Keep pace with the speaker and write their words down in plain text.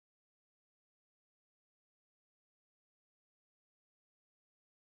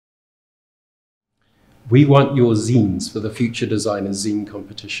We want your zines for the Future Designers zine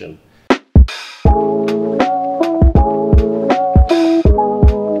competition.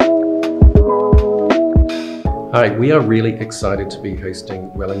 Hi, we are really excited to be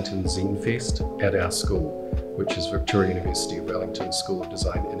hosting Wellington Zinefest at our school, which is Victoria University of Wellington School of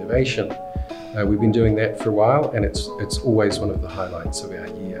Design Innovation. We've been doing that for a while, and it's always one of the highlights of our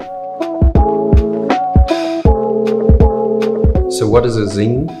year. So what is a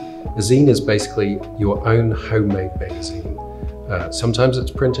zine? A zine is basically your own homemade magazine. Sometimes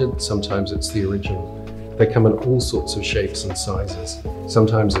it's printed, sometimes it's the original. They come in all sorts of shapes and sizes.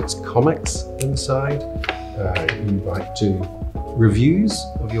 Sometimes it's comics inside. You might do reviews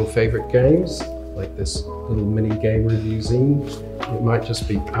of your favorite games, like this little mini game review zine. It might just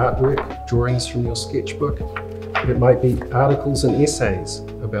be artwork, drawings from your sketchbook. It might be articles and essays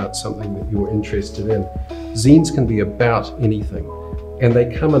about something that you're interested in. Zines can be about anything, and they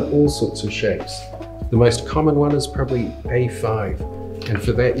come in all sorts of shapes. The most common one is probably A5, and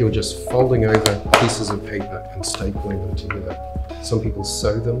for that you're just folding over pieces of paper and stapling them together. Some people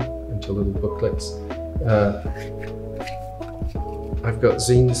sew them into little booklets. I've got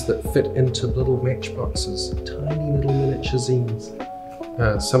zines that fit into little matchboxes, tiny little miniature zines.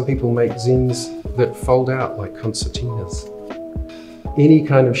 Some people make zines that fold out like concertinas. Any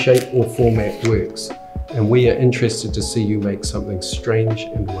kind of shape or format works, and we are interested to see you make something strange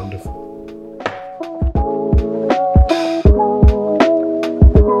and wonderful.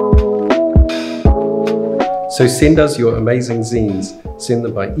 So send us your amazing zines. Send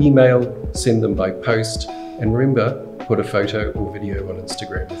them by email, send them by post, and remember, put a photo or video on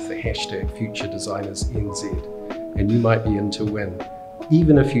Instagram with the hashtag FutureDesignersnz, and you might be in to win.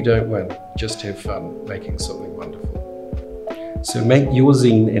 Even if you don't win, just have fun making something wonderful. So make your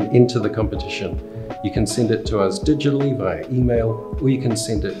zine and enter the competition. You can send it to us digitally via email, or you can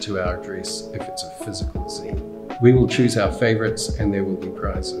send it to our address if it's a physical zine. We will choose our favourites, and there will be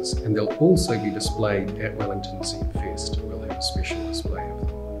prizes, and they'll also be displayed at Wellington Zinefest. We'll have a special display of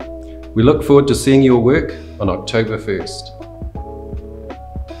them. We look forward to seeing your work on October 1st.